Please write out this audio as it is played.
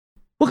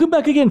Welcome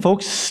back again,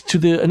 folks,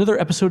 to another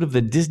episode of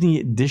the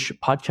Disney Dish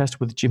podcast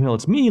with Jim Hill.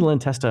 It's me, Len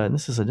Testa, and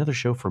this is another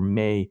show for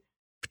May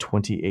of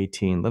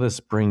 2018. Let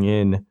us bring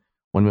in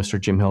one Mr.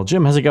 Jim Hill.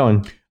 Jim, how's it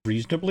going?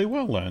 Reasonably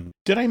well, Len.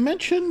 Did I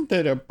mention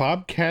that a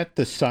bobcat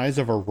the size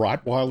of a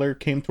Rottweiler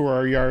came through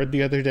our yard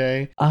the other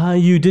day?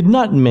 You did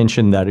not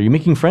mention that. Are you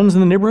making friends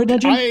in the neighborhood now,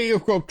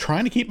 Jim? I'm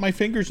trying to keep my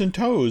fingers and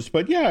toes,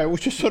 but yeah, I was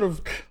just sort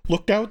of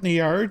looked out in the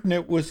yard, and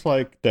it was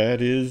like,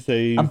 that is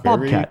a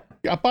bobcat.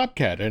 A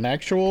bobcat, an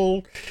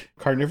actual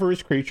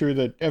carnivorous creature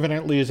that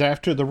evidently is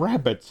after the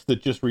rabbits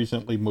that just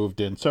recently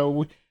moved in.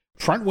 So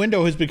front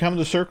window has become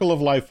the circle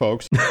of life,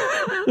 folks.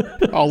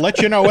 I'll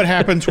let you know what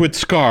happens with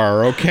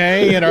Scar,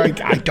 okay? And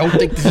I don't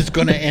think this is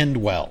going to end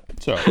well.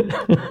 So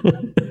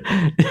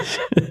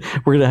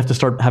we're gonna have to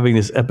start having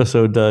these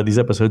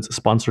episodes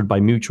sponsored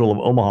by Mutual of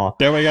Omaha.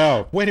 There we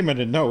go. Wait a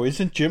minute. No,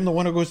 isn't Jim the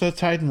one who goes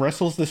outside and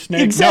wrestles the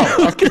snake?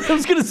 Exactly. No. I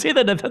was gonna say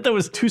that. I thought that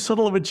was too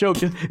subtle of a joke.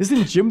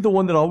 Isn't Jim the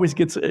one that always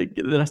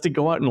that has to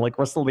go out and like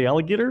wrestle the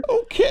alligator?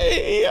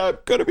 Okay, I'm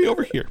gonna be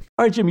over here.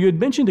 All right, Jim. You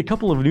had mentioned a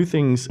couple of new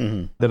things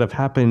that have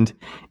happened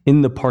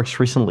in the parks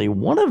recently.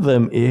 One of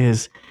them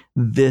is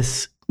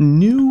this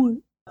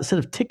new set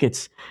of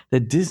tickets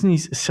that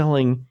Disney's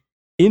selling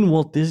in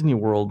Walt Disney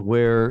World,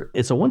 where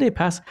it's a one-day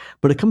pass,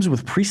 but it comes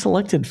with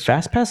pre-selected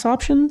fast pass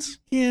options.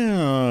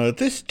 Yeah,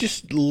 this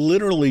just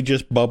literally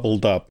just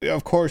bubbled up.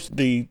 Of course,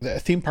 the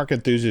theme park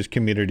enthusiast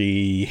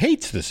community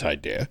hates this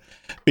idea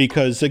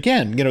because,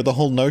 again, the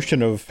whole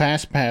notion of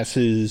fast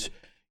passes,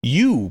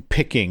 you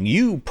picking,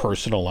 you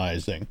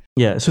personalizing.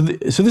 Yeah, so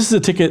this is a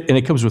ticket, and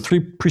it comes with 3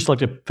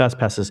 pre-selected fast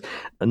passes.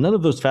 And none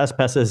of those fast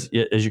passes,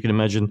 as you can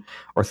imagine,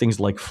 are things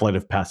like Flight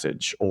of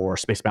Passage or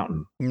Space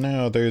Mountain.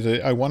 No, there's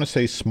I want to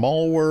say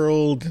Small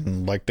World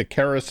and like the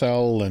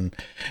Carousel,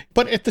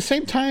 but at the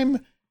same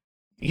time,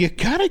 you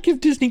gotta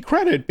give Disney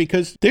credit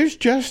because there's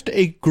just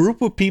a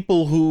group of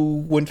people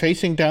who, when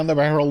facing down the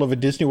barrel of a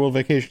Disney World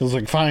vacation, is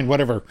like, fine,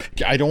 whatever,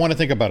 I don't want to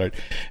think about it.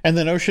 And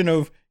the notion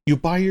of you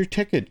buy your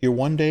ticket, your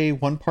one-day,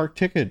 one-park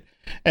ticket,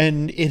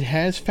 and it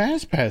has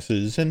fast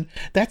passes, and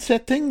that's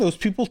that thing those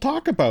people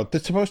talk about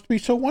that's supposed to be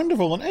so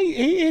wonderful, and hey,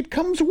 it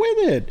comes with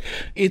it.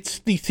 It's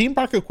the theme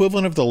park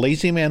equivalent of the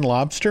Lazy Man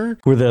lobster.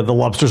 Where the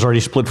lobster's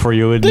already split for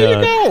you, and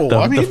there you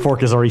go. The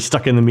fork is already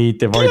stuck in the meat.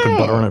 They've already put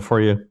butter on it for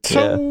you.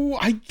 So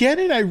I get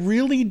it. I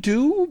really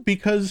do,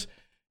 because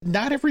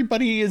not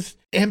everybody is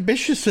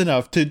ambitious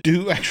enough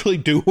to actually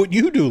do what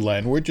you do,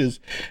 Len, which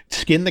is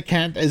skin the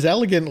cat as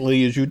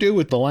elegantly as you do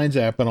with the Lines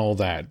app and all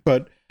that.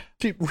 But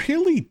it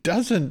really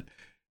doesn't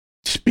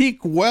speak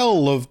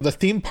well of the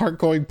theme park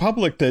going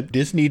public that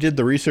Disney did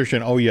the research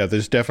and, oh yeah,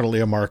 there's definitely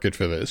a market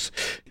for this.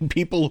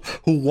 People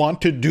who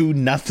want to do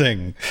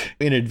nothing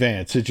in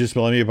advance. It's just,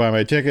 let me buy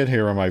my ticket,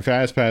 here are my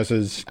fast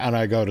passes, and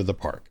I go to the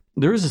park.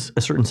 There is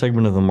a certain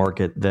segment of the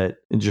market that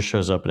just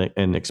shows up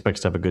and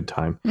expects to have a good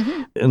time.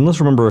 And let's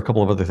remember a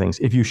couple of other things.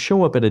 If you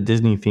show up at a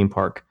Disney theme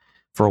park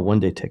for a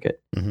one-day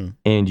ticket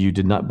and you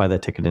did not buy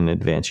that ticket in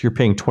advance, you're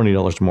paying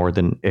 $20 more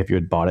than if you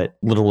had bought it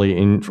literally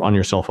on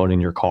your cell phone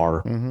in your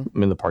car in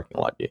the parking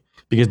lot,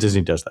 because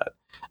Disney does that.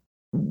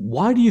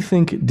 Why do you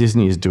think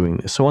Disney is doing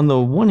this? So on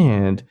the one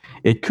hand,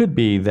 it could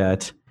be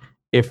that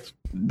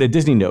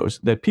Disney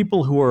knows that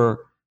people who are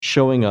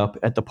showing up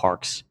at the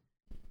parks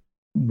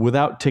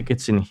without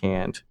tickets in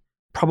hand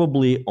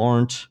probably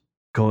aren't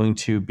going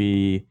to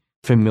be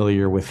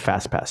familiar with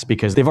FastPass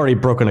because they've already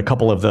broken a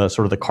couple of the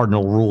sort of the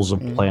cardinal rules of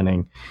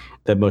planning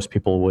that most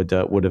people would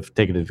have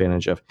taken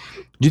advantage of.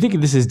 Do you think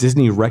this is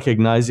Disney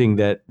recognizing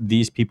that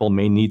these people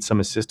may need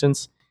some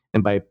assistance,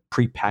 and by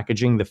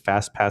pre-packaging the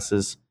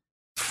FastPasses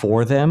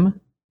for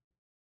them,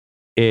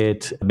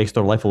 it makes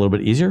their life a little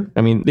bit easier?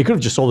 I mean, they could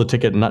have just sold the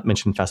ticket and not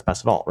mentioned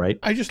FastPass at all, right?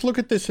 I just look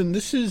at this, and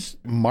this is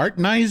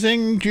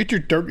Martinizing.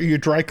 You're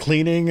dry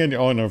cleaning, and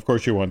oh no, of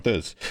course you want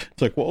this.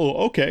 It's like, well,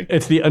 okay.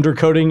 It's the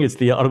undercoating. It's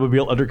the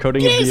automobile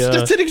undercoating. Yes, of the,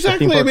 that's it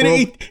exactly. I mean,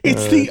 world.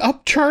 It's the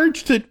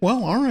upcharge that.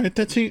 Well, all right,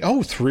 that's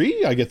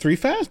 3. I get 3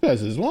 fast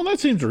passes. Well,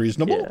 that seems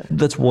reasonable. Yeah,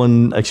 that's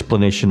one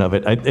explanation of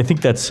it. I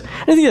think that's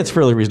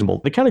fairly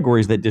reasonable. The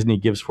categories that Disney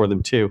gives for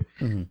them too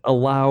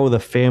allow the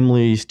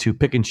families to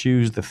pick and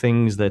choose the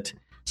things that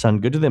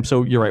sound good to them.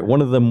 So you're right.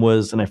 One of them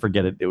was, and I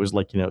forget it, it was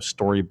like,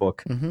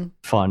 storybook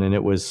fun. And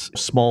it was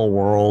Small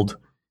World,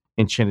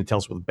 Enchanted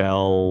Tales with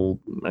Belle,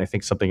 and I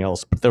think something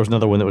else. But there was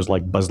another one that was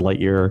like Buzz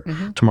Lightyear,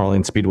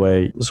 Tomorrowland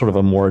Speedway, sort of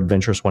a more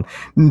adventurous one.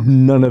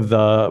 None of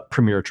the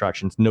premier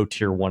attractions, no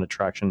tier 1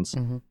 attractions,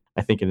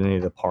 I think, in any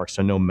of the parks.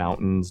 So no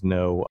mountains,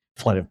 no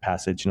Flight of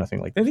Passage, nothing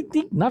like that. I think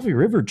the Navi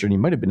River Journey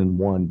might have been in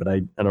one, but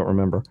I don't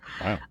remember.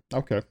 Wow.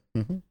 Okay.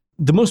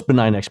 The most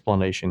benign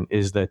explanation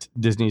is that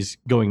Disney's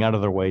going out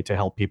of their way to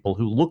help people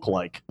who look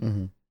like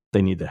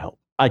they need the help.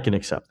 I can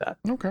accept that.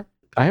 Okay.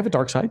 I have a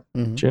dark side,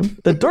 Jim.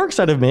 The dark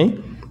side of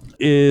me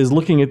is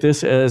looking at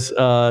this as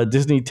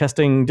Disney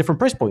testing different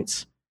price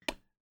points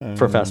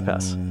for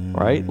FastPass,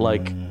 right?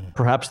 Like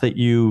perhaps that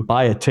you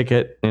buy a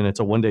ticket and it's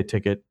a one-day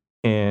ticket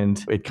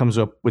and it comes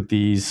up with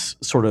these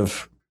sort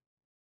of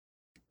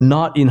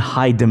not in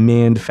high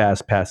demand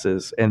fast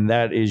passes, and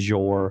that's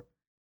your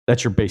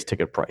base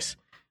ticket price.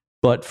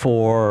 But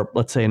for,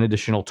 let's say, an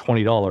additional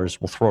 $20,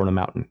 we'll throw in a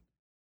mountain.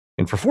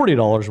 And for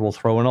 $40, we'll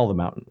throw in all the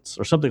mountains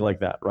or something like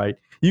that, right?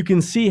 You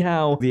can see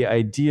how the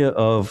idea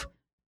of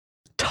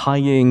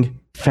tying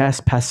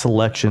fast pass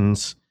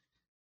selections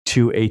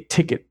to a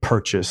ticket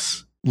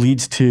purchase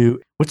leads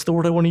to, what's the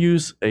word I want to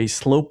use? A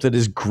slope that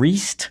is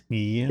greased?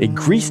 Yeah. A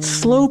greased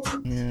slope?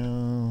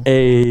 Yeah.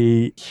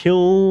 A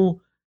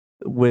hill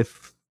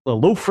with a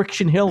low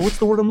friction hill. What's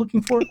the word I'm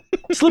looking for?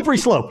 Slippery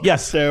slope.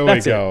 Yes, There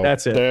that's we go. it.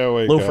 That's it. There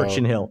we low go.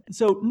 friction hill.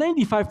 So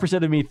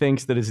 95% of me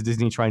thinks that it's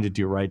Disney trying to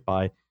do right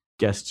by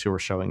guests who are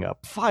showing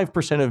up.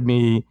 5% of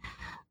me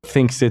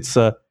thinks it's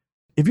have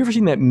you ever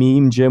seen that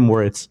meme, Jim,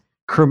 where it's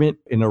Kermit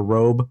in a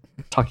robe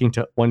talking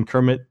to one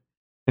Kermit,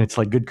 and it's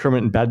like good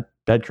Kermit and bad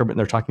Kermit, and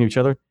they're talking to each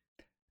other?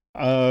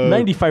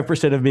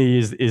 95% of me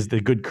is the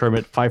good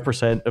Kermit.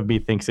 5% of me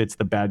thinks it's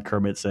the bad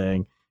Kermit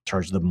saying,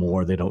 charge them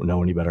more, they don't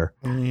know any better.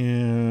 Yeah,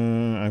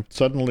 I'm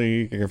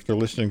suddenly, after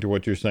listening to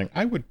what you're saying,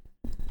 I would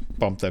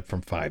bump that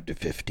from 5 to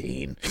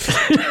 15.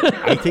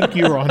 I think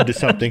you're onto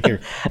something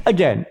here.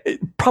 Again,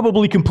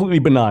 probably completely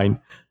benign.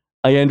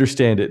 I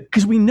understand it.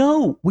 Because we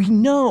know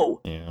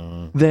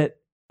Yeah. that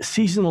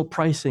seasonal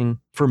pricing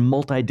for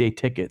multi-day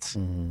tickets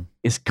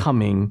is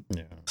coming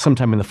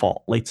sometime in the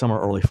fall, late summer,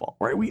 early fall,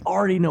 right? We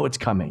already know it's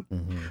coming.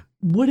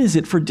 What is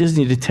it for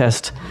Disney to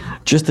test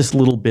just this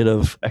little bit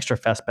of extra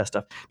fast pass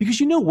stuff?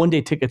 Because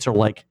one-day tickets are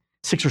like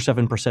 6 or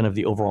 7% of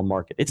the overall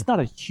market. It's not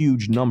a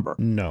huge number.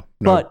 No.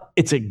 But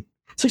it's a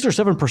 6 or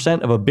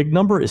 7% of a big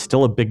number is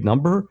still a big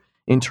number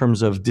in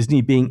terms of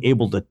Disney being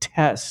able to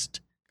test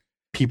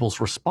people's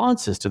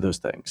responses to those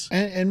things.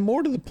 And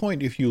more to the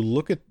point, if you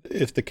look at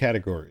the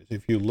categories,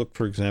 if you look,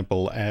 for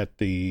example, at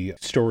the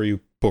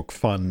storybook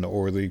fun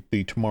or the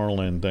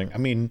Tomorrowland thing, I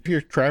mean, if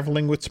you're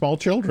traveling with small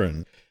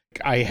children,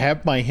 I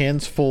have my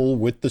hands full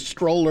with the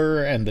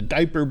stroller and the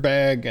diaper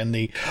bag and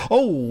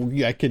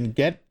I can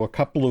get a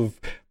couple of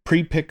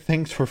pre-picked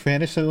things for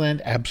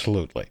Fantasyland.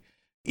 Absolutely.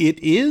 It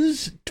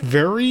is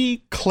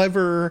very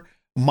clever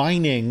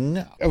mining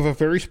of a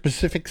very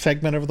specific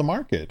segment of the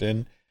market.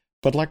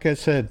 But like I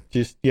said,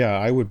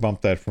 I would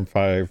bump that from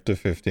 5 to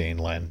 15,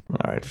 Len.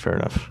 All right, fair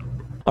enough.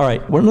 All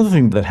right, one other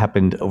thing that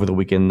happened over the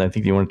weekend I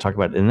think you want to talk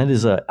about, and that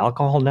is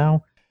alcohol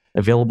now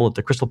available at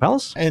the Crystal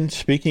Palace. And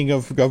speaking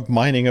of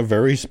mining a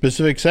very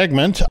specific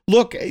segment,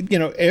 look,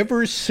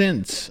 ever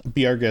since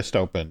Be Our Guest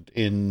opened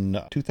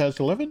in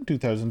 2011,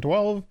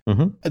 2012,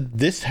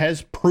 this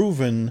has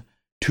proven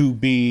to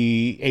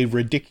be a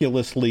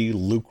ridiculously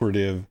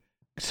lucrative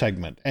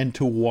segment. And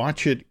to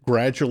watch it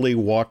gradually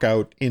walk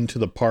out into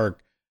the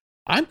park,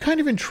 I'm kind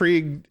of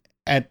intrigued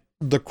at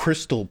the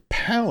Crystal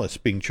Palace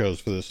being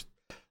chosen for this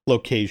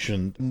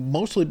location,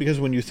 mostly because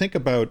when you think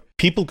about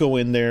people go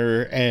in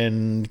there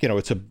and,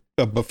 it's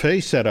a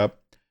buffet setup,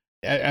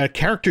 a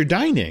character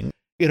dining,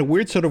 in a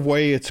weird sort of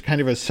way, it's kind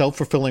of a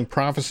self-fulfilling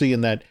prophecy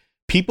in that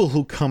people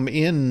who come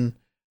in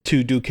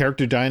to do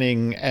character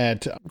dining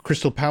at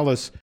Crystal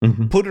Palace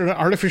put an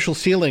artificial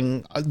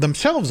ceiling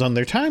themselves on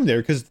their time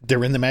there because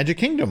they're in the Magic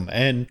Kingdom.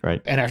 And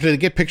after they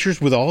get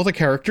pictures with all the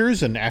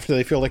characters and after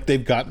they feel like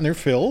they've gotten their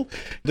fill,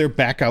 they're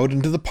back out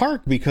into the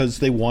park because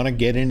they want to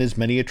get in as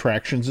many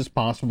attractions as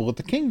possible at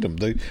the Kingdom,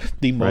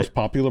 the most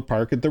popular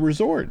park at the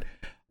resort.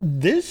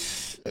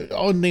 This,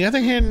 on the other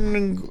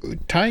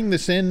hand, tying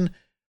this in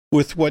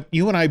with what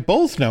you and I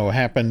both know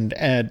happened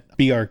at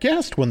Be Our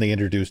Guest when they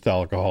introduced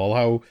alcohol,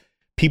 how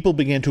people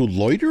began to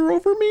loiter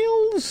over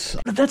meals?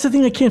 That's the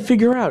thing I can't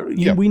figure out.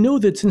 We know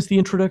that since the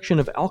introduction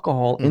of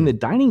alcohol in the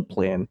dining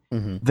plan,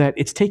 that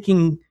it's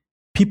taking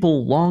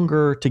people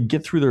longer to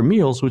get through their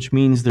meals, which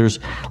means there's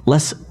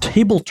less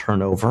table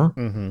turnover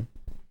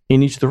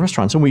in each of the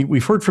restaurants. And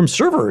we've heard from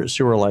servers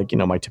who are like,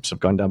 my tips have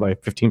gone down by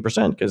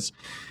 15% because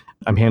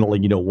I'm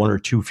handling, 1 or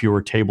 2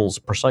 fewer tables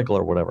per cycle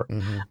or whatever.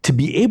 To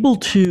be able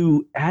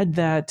to add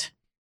that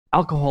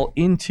alcohol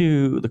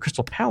into the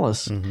Crystal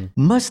Palace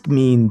must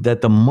mean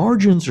that the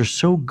margins are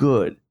so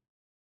good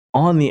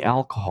on the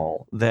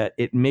alcohol that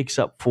it makes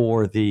up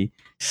for the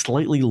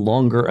slightly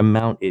longer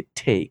amount it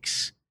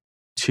takes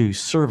to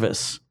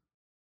service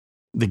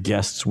the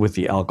guests with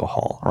the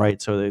alcohol,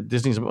 right? So the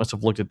Disney must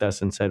have looked at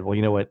this and said, well,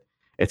 you know what?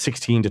 At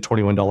 $16 to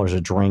 $21 a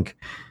drink,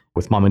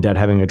 with mom and dad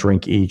having a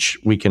drink each,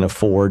 we can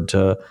afford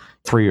to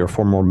 3 or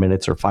 4 more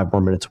minutes or 5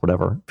 more minutes,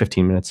 whatever,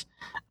 15 minutes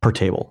per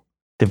table.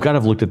 They've got to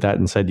have looked at that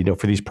and said,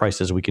 for these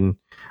prices, we can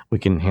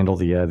handle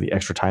the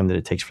extra time that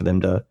it takes for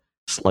them to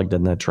slug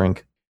down that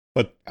drink.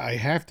 But I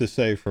have to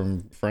say,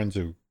 from friends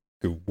who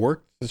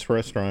worked this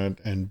restaurant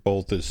and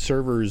both as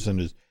servers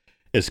and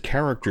as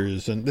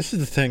characters, and this is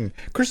the thing,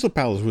 Crystal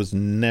Palace was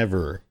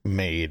never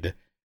made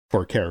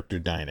for character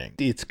dining.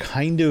 It's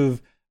kind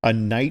of a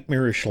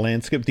nightmarish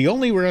landscape. The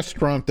only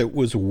restaurant that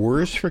was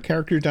worse for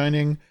character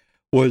dining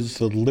was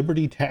the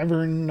Liberty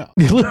Tavern.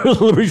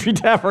 Liberty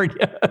Tavern,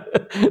 yeah.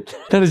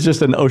 That is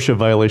just an OSHA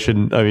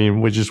violation. I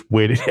mean, we just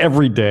waited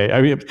every day.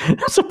 I mean, I'm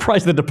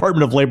surprised the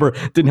Department of Labor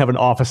didn't have an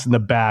office in the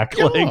back.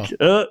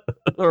 Yeah.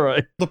 All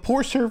right. The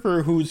poor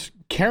server who's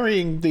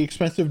carrying the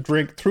expensive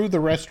drink through the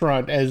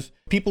restaurant as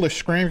people are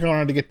scrambling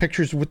around to get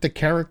pictures with the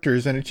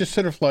characters. And it's just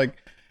sort of like,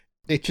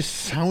 it just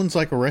sounds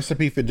like a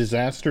recipe for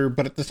disaster.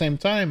 But at the same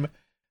time,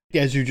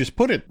 as you just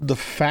put it, the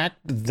fact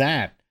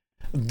that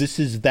this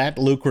is that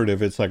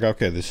lucrative, it's like,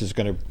 okay, this is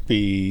going to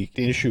be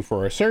an issue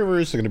for our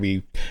servers. It's going to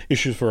be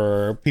issues for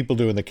our people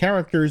doing the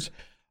characters.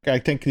 I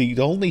think the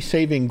only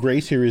saving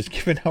grace here is,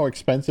 given how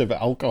expensive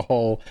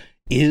alcohol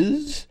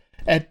is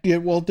at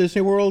Walt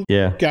Disney World.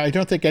 Yeah. I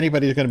don't think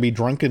anybody's going to be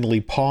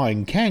drunkenly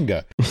pawing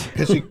Kanga,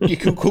 because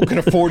who can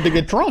afford to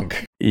get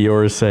drunk?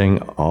 You're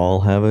saying, I'll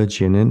have a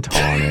gin and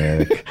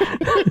tonic.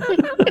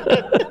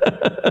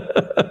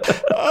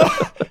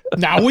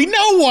 Now we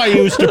know why he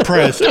was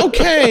depressed.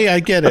 Okay, I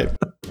get it.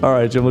 All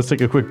right, Jim, let's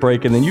take a quick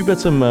break. And then you've got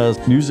some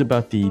news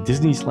about the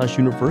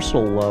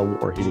Disney/Universal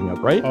war heating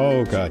up, right?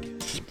 Oh, God.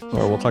 All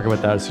right, we'll talk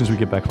about that as soon as we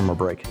get back from our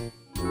break.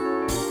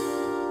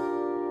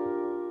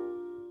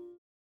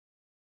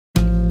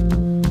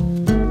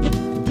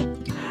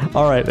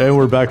 All right, and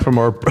we're back from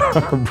our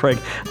break.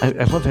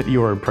 I love that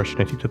Eeyore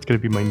impression. I think that's going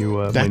to be my new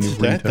ringtone.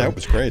 That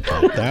was great.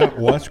 That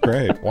was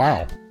great.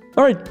 Wow.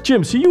 All right,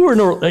 Jim. So you were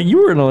in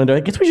Orlando. I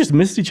guess we just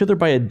missed each other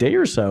by a day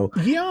or so.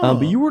 Yeah.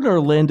 But you were in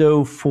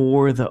Orlando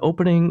for the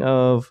opening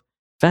of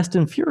Fast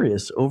and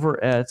Furious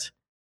over at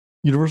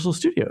Universal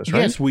Studios,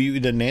 right? Yes,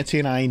 Nancy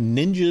and I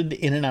ninja'd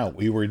in and out.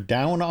 We were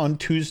down on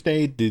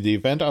Tuesday, did the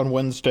event on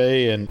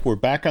Wednesday, and we're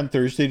back on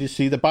Thursday to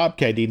see the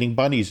bobcat eating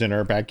bunnies in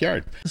our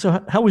backyard.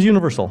 So how was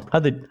Universal?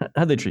 How'd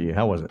they treat you?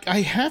 How was it?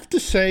 I have to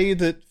say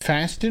that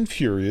Fast and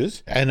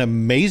Furious, an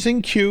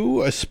amazing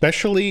queue,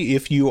 especially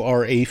if you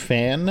are a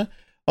fan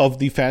of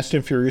the Fast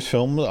and Furious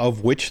film,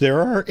 of which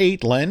there are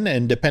 8, Len,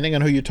 and depending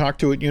on who you talk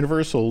to at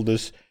Universal,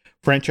 this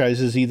franchise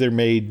has either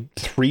made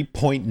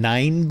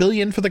 $3.9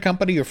 billion for the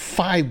company or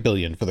 $5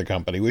 billion for the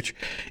company, which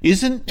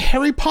isn't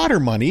Harry Potter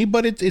money,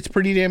 but it's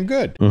pretty damn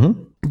good.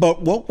 Mm-hmm.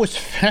 But what was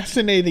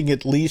fascinating,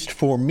 at least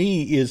for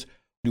me, is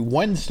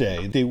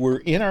Wednesday, they were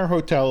in our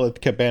hotel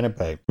at Cabana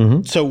Bay.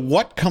 Mm-hmm. So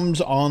what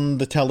comes on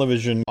the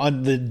television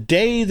on the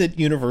day that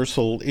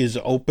Universal is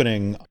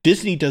opening?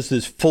 Disney does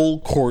this full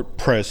court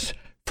press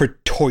for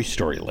Toy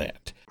Story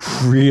Land.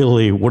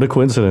 Really? What a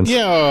coincidence.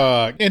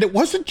 Yeah. And it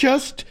wasn't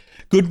just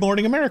Good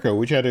Morning America,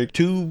 which had a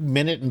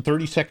 2-minute and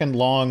 30-second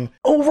long.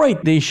 Oh,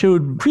 right. They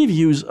showed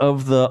previews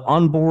of the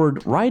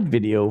onboard ride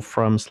video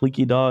from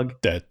Sleeky Dog.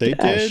 That they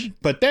Dash. did.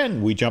 But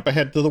then we jump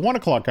ahead to the 1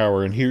 o'clock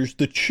hour, and here's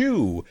the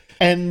Chew.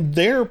 And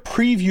they're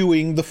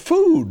previewing the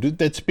food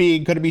that's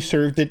going to be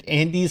served at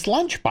Andy's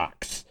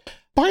Lunchbox.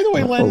 By the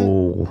way, Len,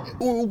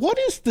 what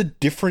is the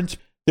difference?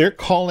 They're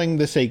calling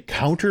this a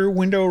counter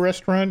window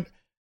restaurant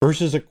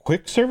versus a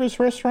quick service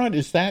restaurant.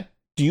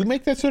 Do you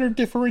make that sort of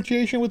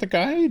differentiation with a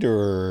guide,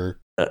 or?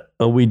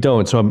 We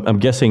don't. So I'm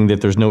guessing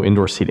that there's no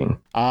indoor seating.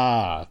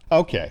 Ah,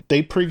 okay.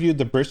 They previewed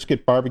the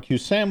brisket barbecue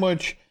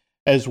sandwich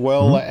as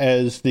well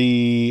as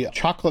the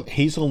chocolate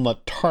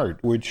hazelnut tart,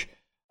 which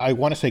I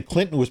want to say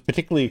Clinton was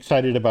particularly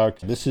excited about.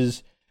 This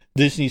is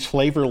Disney's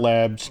Flavor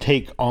Labs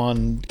take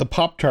on the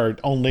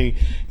Pop-Tart, only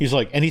he's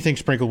like, anything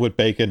sprinkled with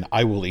bacon,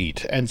 I will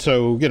eat. And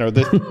so,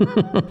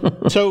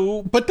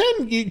 but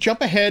then you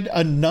jump ahead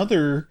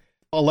another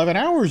 11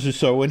 hours or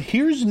so, and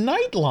here's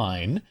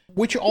Nightline,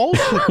 which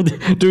also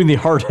doing the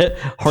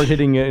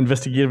hard-hitting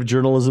investigative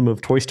journalism of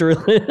Toy Story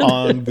Land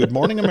on Good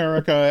Morning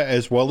America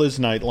as well as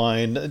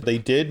Nightline. They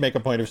did make a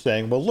point of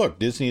saying, well, look,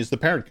 Disney is the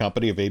parent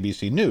company of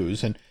ABC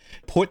News, and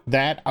put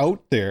that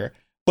out there.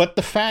 But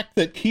the fact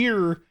that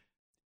here,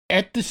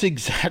 at this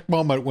exact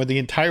moment when the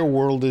entire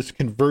world is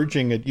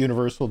converging at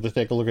Universal to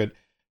take a look at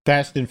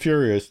Fast and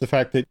Furious, the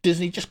fact that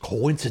Disney just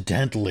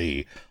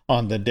coincidentally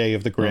on the day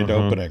of the grand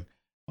opening.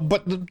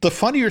 But the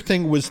funnier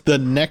thing was the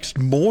next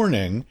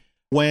morning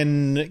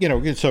when,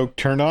 so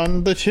turn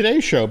on the Today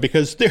Show,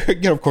 because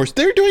they're, of course,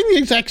 they're doing the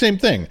exact same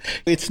thing.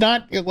 It's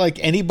not like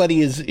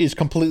anybody is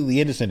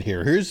completely innocent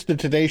here. Here's the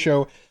Today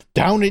Show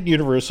down at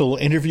Universal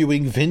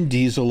interviewing Vin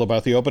Diesel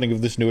about the opening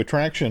of this new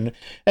attraction.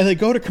 And they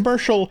go to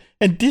commercial,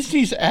 and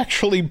Disney's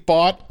actually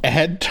bought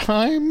ad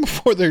time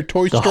for their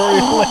Toy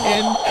Story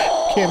Land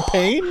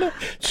campaign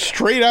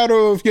straight out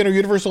of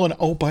Universal. And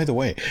oh, by the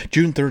way,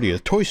 June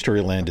 30th, Toy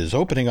Story Land is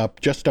opening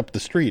up just up the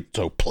street,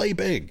 so play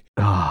big.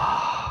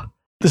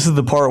 This is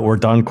the part where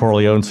Don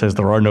Corleone says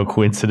there are no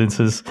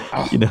coincidences.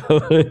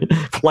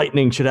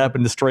 Lightning should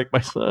happen to strike my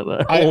son.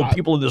 I hold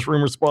people in this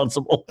room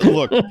responsible.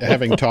 Look,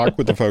 having talked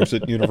with the folks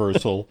at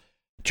Universal,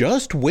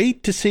 just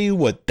wait to see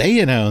what they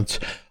announce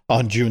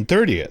on June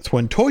 30th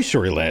when Toy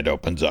Story Land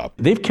opens up.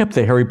 They've kept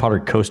the Harry Potter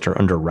coaster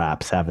under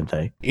wraps, haven't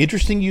they?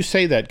 Interesting you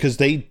say that, because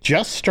they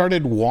just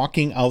started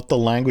walking out the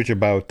language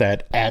about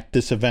that at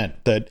this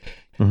event. That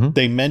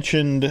they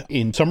mentioned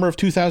in summer of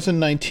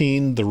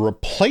 2019, the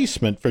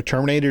replacement for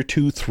Terminator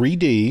 2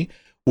 3D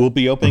will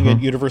be opening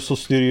at Universal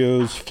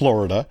Studios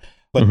Florida.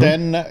 But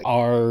then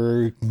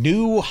our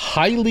new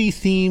highly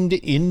themed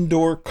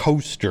indoor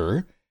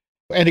coaster.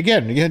 And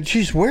again,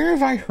 geez, where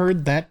have I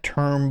heard that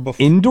term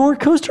before? Indoor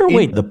coaster?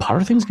 Wait, the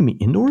Potter thing's going to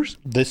be indoors?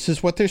 This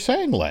is what they're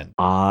saying, Len.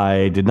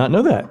 I did not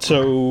know that.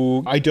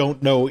 So I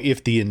don't know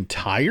if the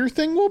entire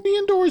thing will be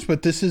indoors,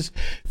 but this is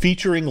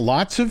featuring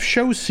lots of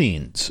show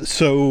scenes.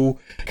 So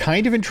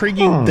kind of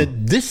intriguing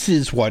that this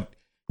is what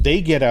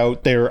they get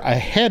out there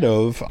ahead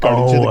of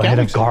Guardians of the ahead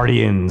of Galaxy.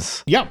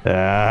 Guardians. Yep.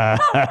 By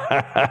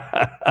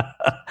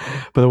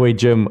the way,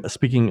 Jim,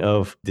 speaking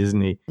of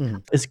Disney,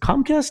 is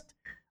Comcast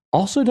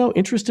also now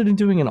interested in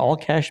doing an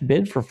all-cash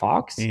bid for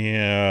Fox?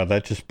 Yeah,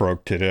 that just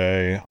broke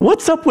today.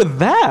 What's up with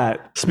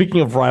that?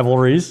 Speaking of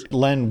rivalries.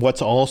 Len,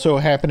 what's also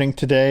happening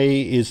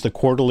today is the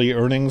quarterly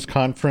earnings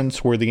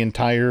conference where the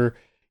entire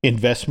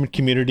investment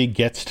community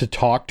gets to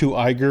talk to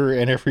Iger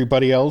and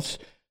everybody else.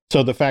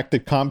 So the fact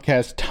that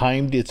Comcast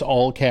timed its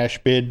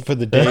all-cash bid for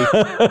the day.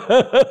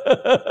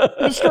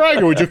 Mr.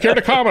 Iger, would you care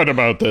to comment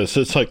about this?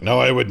 It's like, no,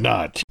 I would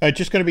not. It's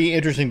just going to be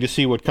interesting to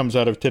see what comes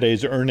out of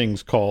today's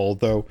earnings call,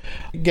 though.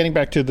 Getting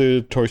back to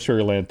the Toy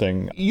Story Land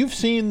thing, you've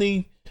seen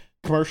the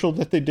commercial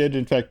that they did.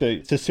 In fact,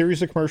 it's a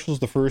series of commercials.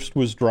 The first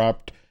was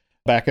dropped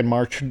back in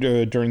March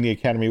during the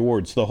Academy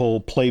Awards. The whole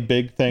Play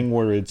Big thing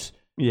where it's...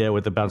 Yeah,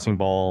 with the bouncing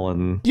ball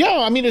and... Yeah,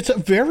 I mean, it's a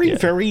very,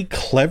 very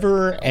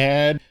clever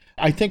ad.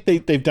 I think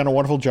they've done a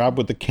wonderful job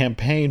with the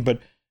campaign, but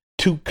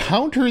to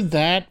counter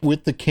that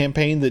with the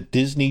campaign that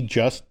Disney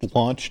just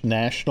launched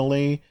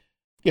nationally,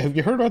 have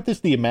you heard about this?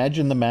 The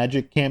Imagine the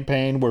Magic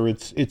campaign, where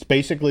it's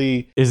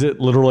basically... Is it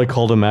literally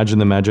called Imagine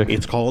the Magic?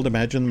 It's called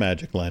Imagine the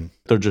Magic, Len.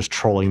 They're just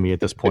trolling me at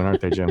this point,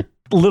 aren't they, Jim?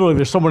 Literally,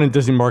 there's someone in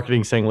Disney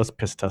marketing saying, let's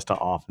piss Testa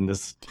off. And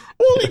this...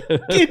 Well,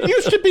 it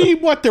used to be,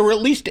 there were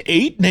at least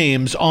 8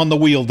 names on the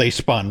wheel they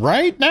spun,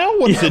 right? Now,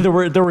 what is it?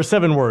 There were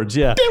 7 words,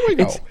 yeah. There we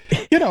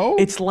go.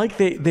 It's like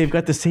they've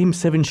got the same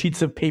 7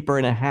 sheets of paper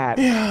in a hat,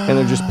 and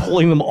they're just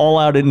pulling them all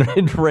out in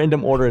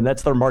random order, and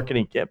that's their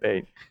marketing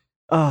campaign.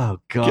 Oh,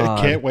 God.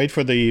 Can't wait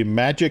for the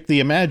Magic the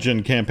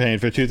Imagine campaign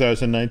for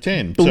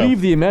 2019. Believe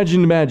the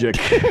Imagine Magic.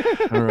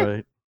 All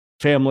right.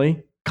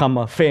 Family,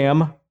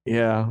 fam.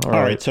 Yeah. All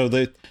right. So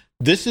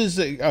this is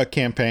a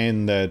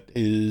campaign that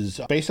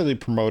is basically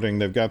promoting,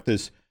 they've got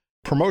this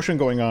promotion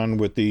going on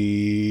with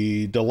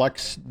the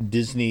Deluxe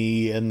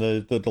Disney and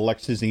the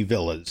Deluxe Disney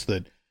Villas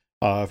that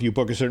if you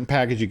book a certain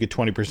package, you get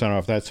 20%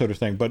 off, that sort of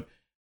thing. But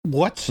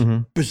what's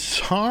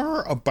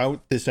bizarre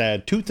about this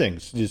ad, 2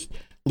 things just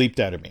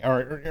leaped out at me. All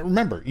right,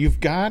 remember, you've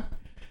got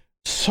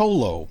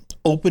Solo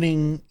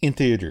opening in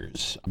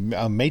theaters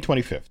May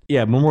 25th.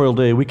 Yeah, Memorial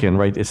Day weekend,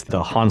 right? It's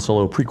the Han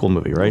Solo prequel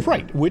movie, right?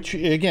 Right, which,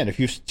 again, if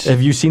you've...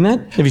 Have you seen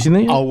that? Have you seen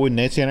that yet? Oh,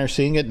 Nancy and I are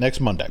seeing it next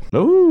Monday.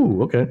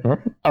 Oh, okay.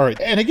 All right,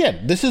 and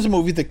again, this is a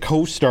movie that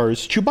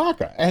co-stars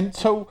Chewbacca. And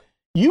so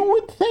you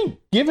would think,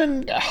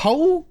 given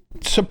how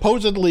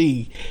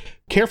supposedly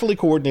carefully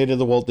coordinated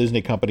the Walt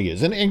Disney Company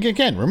is. And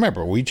again,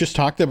 remember, we just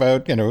talked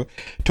about,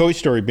 Toy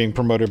Story being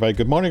promoted by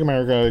Good Morning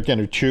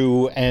America,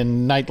 Chew,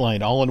 and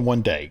Nightline all in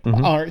one day.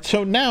 All right,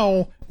 so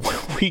now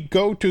we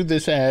go to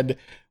this ad,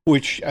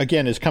 which,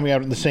 again, is coming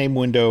out in the same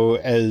window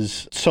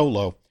as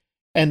Solo.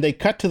 And they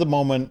cut to the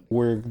moment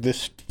where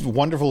this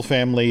wonderful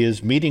family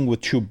is meeting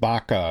with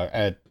Chewbacca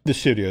at the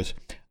studios.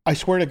 I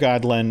swear to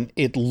God, Len,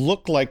 it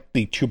looked like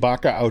the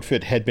Chewbacca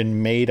outfit had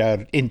been made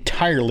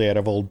entirely out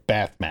of old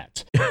bath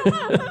mats.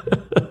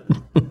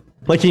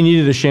 Like he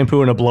needed a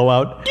shampoo and a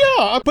blowout?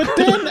 Yeah, but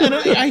then, and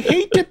I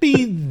hate to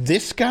be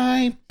this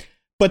guy,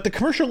 but the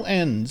commercial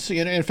ends,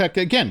 in fact,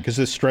 again, because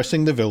they're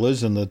stressing the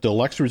villas and the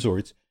deluxe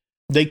resorts,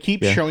 they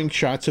keep showing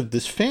shots of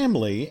this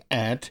family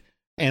at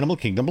Animal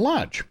Kingdom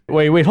Lodge.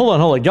 Wait, hold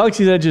on.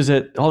 Galaxy's Edge is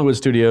at Hollywood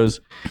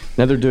Studios.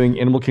 Now they're doing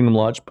Animal Kingdom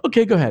Lodge.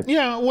 Okay, go ahead.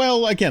 Yeah,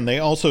 well, again, they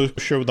also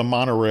show the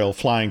monorail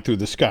flying through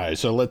the sky,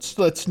 so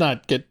let's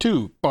not get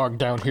too bogged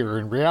down here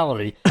in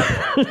reality.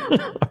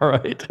 All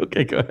right,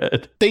 okay, go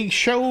ahead. They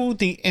show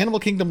the Animal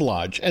Kingdom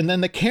Lodge, and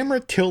then the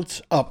camera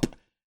tilts up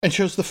and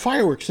shows the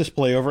fireworks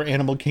display over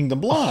Animal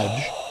Kingdom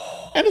Lodge.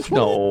 And it's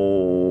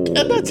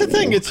and that's the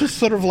thing. It's just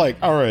sort of like,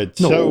 all right,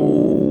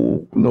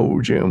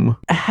 No, Jim.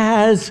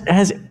 Has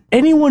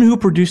anyone who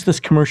produced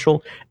this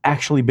commercial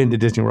actually been to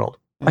Disney World?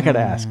 I gotta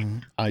ask.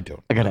 I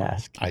don't. I gotta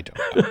ask. I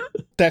don't.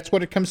 That's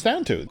what it comes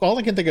down to. All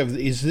I can think of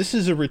is this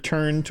is a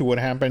return to what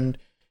happened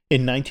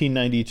in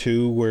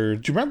 1992, where,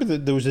 do you remember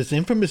that there was this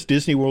infamous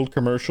Disney World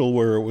commercial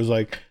where it was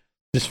like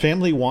this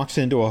family walks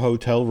into a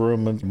hotel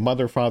room and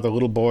mother, father,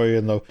 little boy,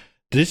 and the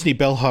Disney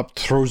bellhop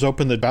throws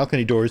open the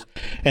balcony doors,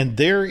 and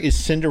there is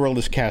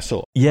Cinderella's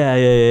castle.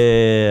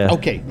 Yeah.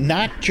 Okay,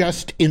 not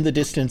just in the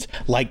distance,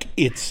 like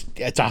it's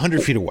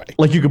 100 feet away.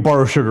 Like you could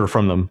borrow sugar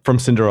from them, from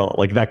Cinderella,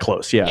 like that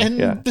close. Yeah.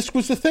 And this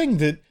was the thing,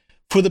 that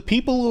for the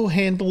people who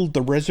handled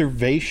the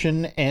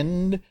reservation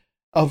end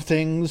of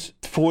things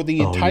for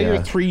the entire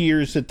 3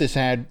 years that this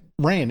ad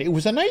ran, it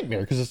was a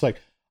nightmare, because it's like,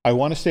 I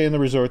want to stay in the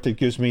resort that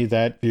gives me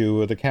that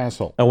view of the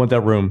castle. I want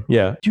that room.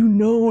 Yeah. Do you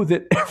know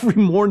that every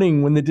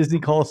morning when the Disney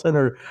call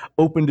center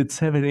opened at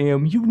 7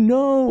 a.m.,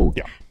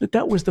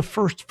 that was the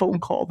first phone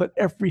call that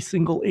every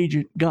single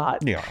agent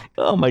got? Yeah.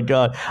 Oh, my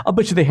God. I'll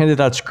bet you they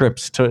handed out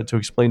scripts to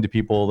explain to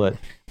people that,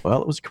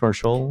 well, it was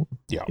commercial.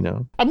 Yeah.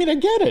 I mean, I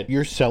get it.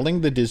 You're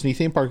selling the Disney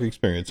theme park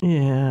experience.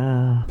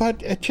 Yeah.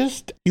 But it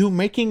just, you're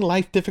making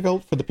life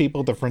difficult for the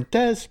people at the front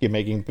desk. You're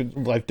making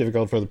life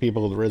difficult for the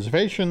people at the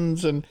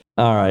reservations. And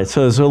all right.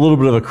 So there's a little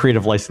bit of a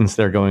creative license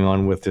there going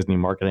on with Disney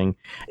marketing.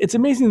 It's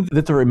amazing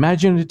that they're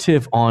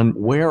imaginative on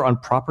where on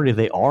property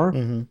they are,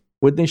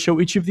 when they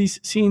show each of these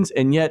scenes,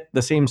 and yet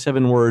the same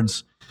 7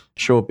 words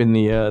show up in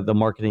the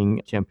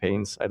marketing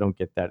campaigns. I don't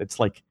get that. It's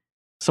like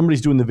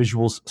somebody's doing the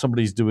visuals,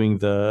 somebody's doing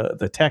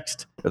the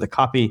text or the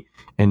copy,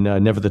 and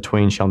never the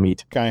twain shall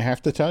meet. I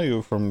have to tell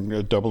you,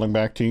 from doubling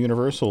back to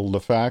Universal, the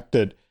fact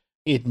that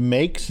it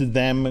makes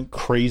them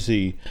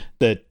crazy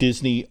that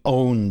Disney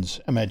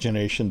owns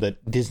imagination,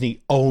 that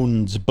Disney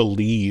owns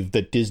believe,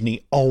 that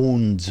Disney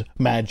owns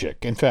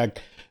magic. In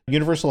fact,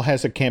 Universal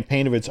has a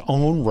campaign of its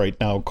own right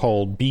now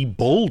called Be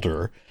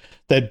Bolder,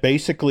 that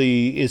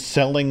basically is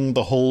selling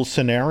the whole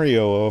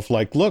scenario of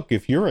like, look,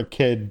 if you're a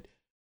kid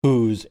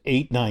who's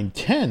 8, 9,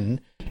 10,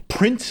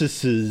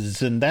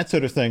 princesses and that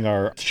sort of thing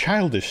are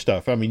childish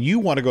stuff. I mean, you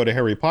want to go to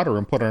Harry Potter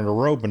and put on a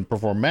robe and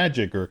perform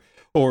magic,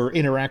 or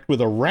interact with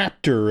a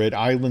raptor at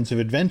Islands of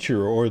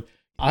Adventure, or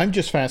I'm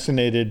just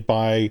fascinated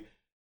by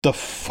the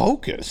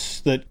focus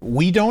that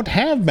we don't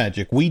have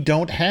magic, we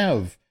don't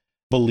have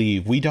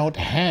believe, we don't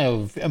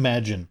have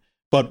imagine,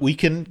 but we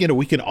can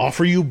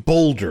offer you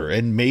Boulder,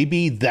 and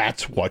maybe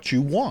that's what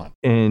you want.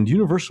 And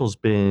Universal's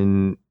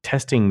been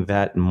testing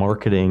that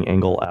marketing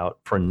angle out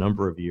for a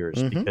number of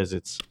years, because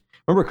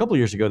remember a couple of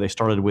years ago, they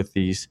started with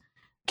these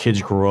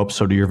kids grow up,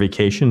 so do your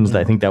vacations.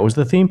 I think that was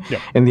the theme.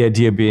 Yeah. And the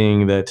idea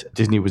being that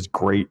Disney was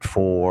great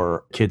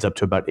for kids up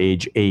to about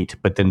age 8,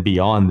 but then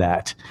beyond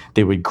that,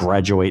 they would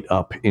graduate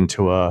up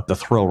into the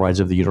thrill rides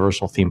of the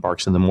Universal theme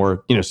parks and the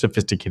more,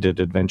 sophisticated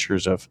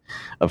adventures of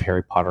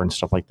Harry Potter and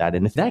stuff like that.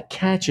 And if that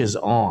catches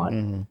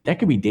on, that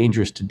could be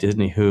dangerous to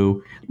Disney,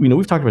 who,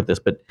 we've talked about this,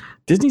 but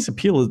Disney's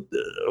appeal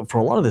for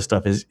a lot of this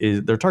stuff is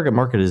their target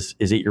market is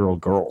 8-year-old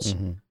girls.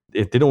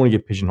 If they don't want to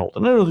get pigeonholed,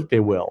 and I don't think they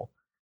will.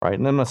 Right,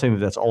 and I'm not saying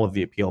that that's all of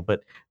the appeal,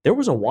 but there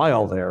was a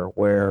while there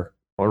where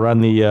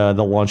around the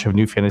launch of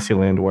New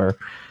Fantasyland, where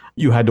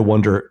you had to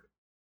wonder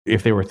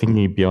if they were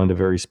thinking beyond a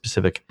very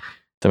specific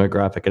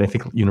demographic, and I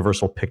think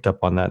Universal picked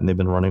up on that, and they've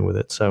been running with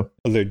it. So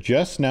they're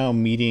just now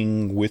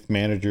meeting with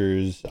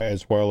managers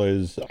as well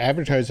as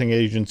advertising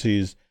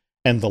agencies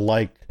and the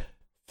like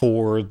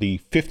for the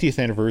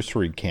 50th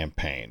anniversary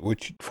campaign,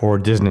 which for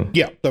Disney,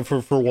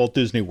 for Walt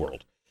Disney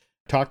World.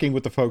 Talking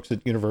with the folks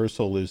at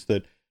Universal is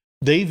that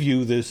they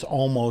view this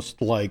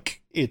almost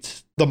like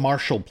it's the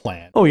Marshall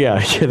Plan. Oh,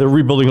 yeah, they're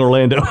rebuilding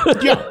Orlando.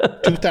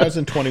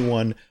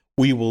 2021,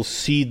 we will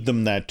cede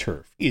them that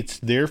turf. It's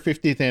their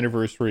 50th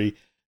anniversary.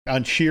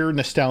 On sheer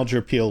nostalgia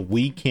appeal,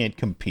 we can't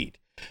compete.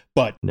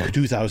 But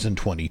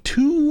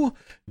 2022,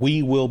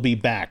 we will be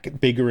back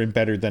bigger and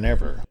better than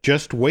ever.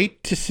 Just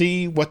wait to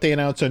see what they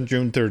announce on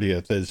June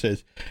 30th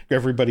as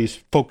everybody's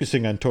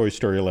focusing on Toy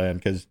Story Land,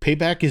 because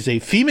Payback is a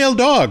female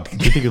dog.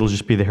 Do you think it'll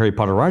just be the Harry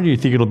Potter ride, or do you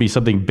think it'll be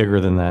something bigger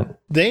than that?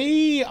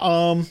 They,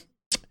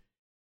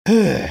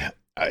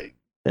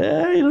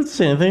 let's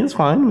say anything. It's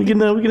fine. We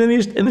can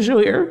end the show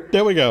here.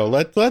 There we go.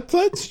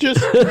 Let's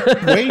just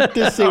wait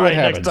to see what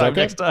happens.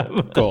 Next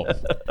time. Cool.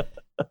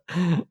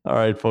 All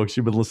right, folks,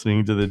 you've been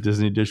listening to the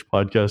Disney Dish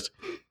podcast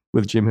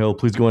with Jim Hill.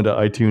 Please go into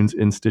iTunes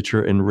and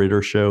Stitcher and rate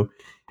our show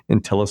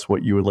and tell us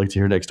what you would like to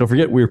hear next. Don't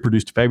forget, we are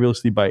produced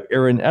fabulously by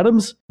Aaron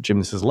Adams. Jim,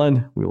 this is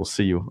Len. We will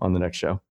see you on the next show.